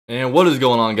And what is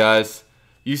going on, guys?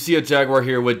 UCF Jaguar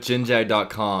here with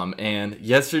GenJag.com, and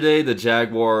yesterday the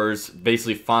Jaguars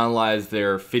basically finalized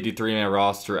their 53-man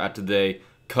roster after they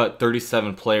cut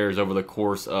 37 players over the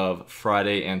course of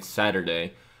Friday and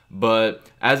Saturday. But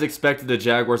as expected, the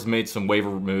Jaguars made some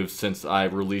waiver moves since I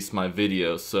released my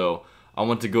video, so I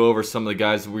want to go over some of the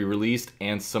guys that we released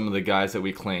and some of the guys that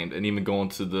we claimed, and even go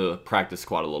into the practice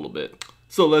squad a little bit.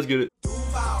 So let's get it.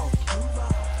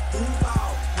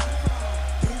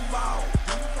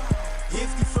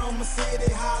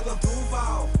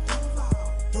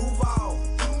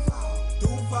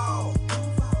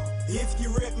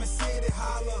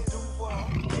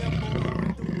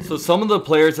 So some of the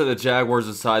players that the Jaguars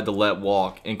decided to let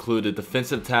walk included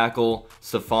defensive tackle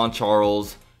Stephon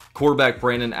Charles, quarterback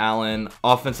Brandon Allen,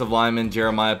 offensive lineman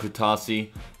Jeremiah Putasi,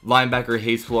 linebacker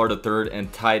Hayes Fuller III,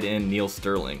 and tight end Neil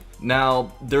Sterling.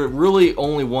 Now, the really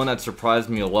only one that surprised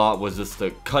me a lot was just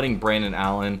the cutting Brandon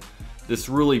Allen. This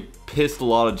really pissed a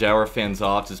lot of Jaguar fans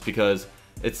off just because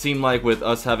it seemed like with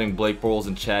us having Blake Bortles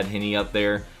and Chad Henne up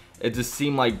there, it just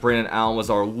seemed like Brandon Allen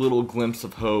was our little glimpse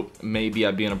of hope, maybe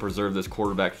at being able to preserve this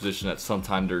quarterback position at some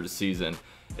time during the season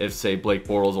if, say, Blake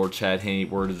Bortles or Chad Henne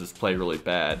were to just play really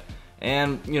bad.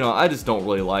 And, you know, I just don't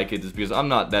really like it just because I'm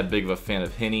not that big of a fan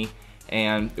of Henne.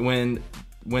 And when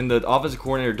the offensive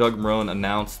coordinator Doug Marrone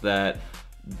announced that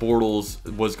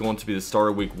Bortles was going to be the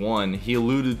starter week 1, he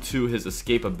alluded to his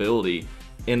escapability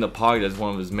in the pocket as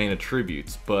one of his main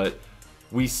attributes. But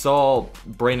we saw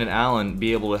Brandon Allen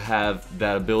be able to have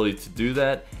that ability to do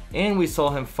that, and we saw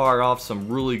him fire off some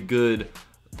really good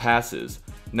passes.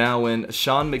 Now, when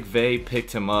Sean McVay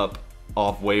picked him up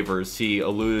off waivers, he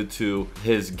alluded to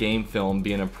his game film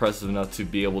being impressive enough to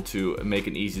be able to make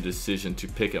an easy decision to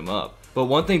pick him up. But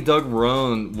one thing Doug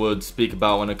Marrone would speak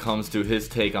about when it comes to his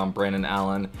take on Brandon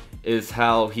Allen is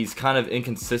how he's kind of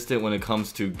inconsistent when it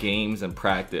comes to games and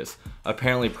practice.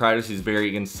 Apparently practice he's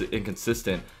very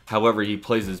inconsistent, however he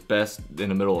plays his best in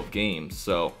the middle of games.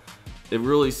 So it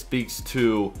really speaks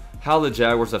to how the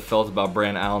Jaguars have felt about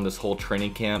Brandon Allen this whole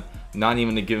training camp, not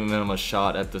even to giving him a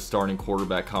shot at the starting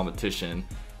quarterback competition,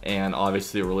 and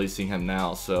obviously releasing him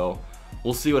now. So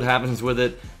we'll see what happens with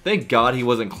it. Thank God he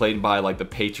wasn't claimed by like the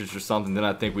Patriots or something, then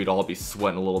I think we'd all be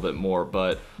sweating a little bit more.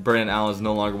 But Brandon Allen is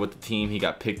no longer with the team. He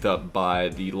got picked up by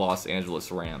the Los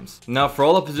Angeles Rams. Now, for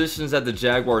all the positions that the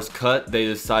Jaguars cut, they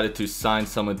decided to sign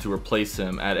someone to replace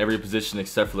him at every position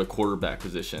except for the quarterback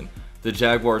position. The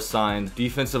Jaguars signed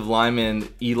defensive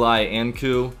lineman Eli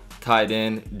Anku, tight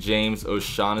end James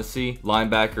O'Shaughnessy,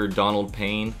 linebacker Donald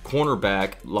Payne,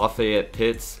 cornerback Lafayette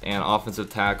Pitts, and offensive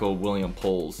tackle William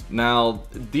Poles. Now,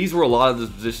 these were a lot of the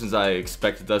positions I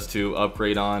expected us to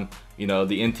upgrade on. You know,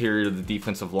 the interior of the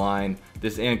defensive line.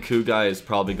 This Anku guy is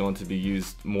probably going to be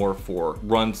used more for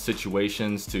run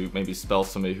situations to maybe spell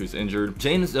somebody who's injured.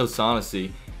 James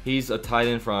O'Shaughnessy, he's a tight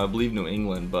end from, I believe, New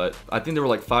England, but I think there were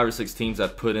like 5 or 6 teams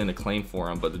that put in a claim for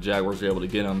him, but the Jaguars were able to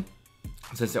get him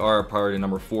since they are priority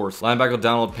number 4. Linebacker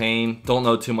Donald Payne, don't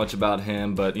know too much about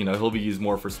him, but you know, he'll be used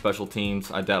more for special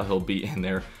teams. I doubt he'll be in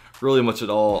there really much at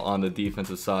all on the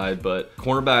defensive side. But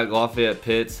cornerback Lafayette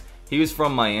Pitts, he was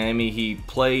from Miami. He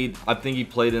played, I think he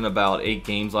played in about 8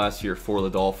 games last year for the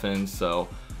Dolphins. So,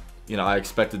 you know, I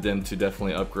expected them to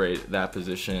definitely upgrade that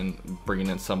position, bringing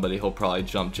in somebody. He'll probably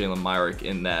jump Jalen Myrick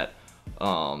in that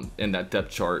depth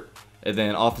chart. And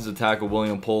then offensive tackle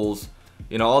William Poles.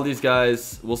 You know, all these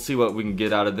guys, we'll see what we can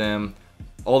get out of them.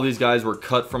 All these guys were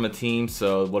cut from a team,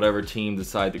 so whatever team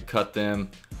decided to cut them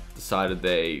decided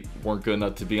they weren't good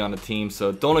enough to be on the team.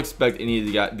 So don't expect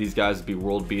any of these guys to be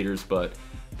world beaters, but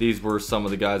these were some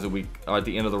of the guys that we are at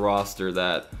the end of the roster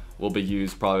that will be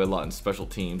used probably a lot in special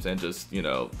teams and just, you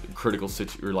know, critical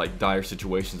or like dire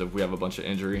situations if we have a bunch of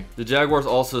injury. The Jaguars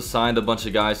also signed a bunch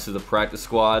of guys to the practice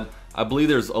squad. I believe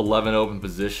there's 11 open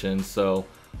positions, so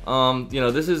you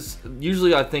know, this is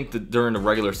usually, I think that during the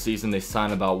regular season they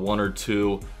sign about 1 or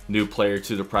 2 new players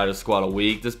to the practice squad a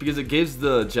week, just because it gives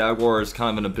the Jaguars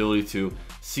kind of an ability to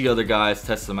see other guys,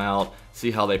 test them out, see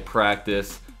how they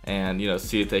practice, and you know,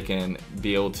 see if they can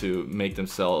be able to make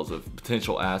themselves a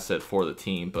potential asset for the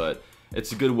team. But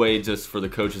it's a good way just for the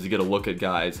coaches to get a look at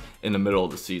guys in the middle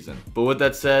of the season. But with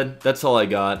that said, that's all I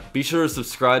got. Be sure to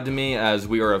subscribe to me as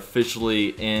we are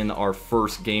officially in our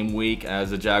first game week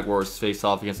as the Jaguars face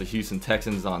off against the Houston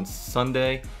Texans on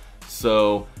Sunday.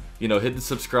 So, you know, hit the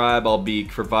subscribe. I'll be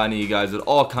providing you guys with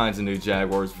all kinds of new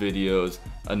Jaguars videos,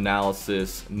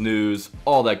 analysis, news,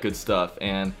 all that good stuff.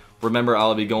 And remember,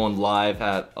 I'll be going live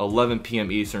at 11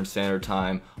 p.m. Eastern Standard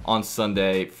Time on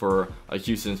Sunday for a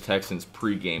Houston Texans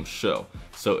pregame show.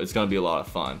 So it's going to be a lot of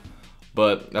fun.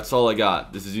 But that's all I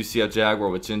got. This is UCF Jaguar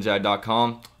with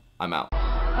GenJag.com. I'm out.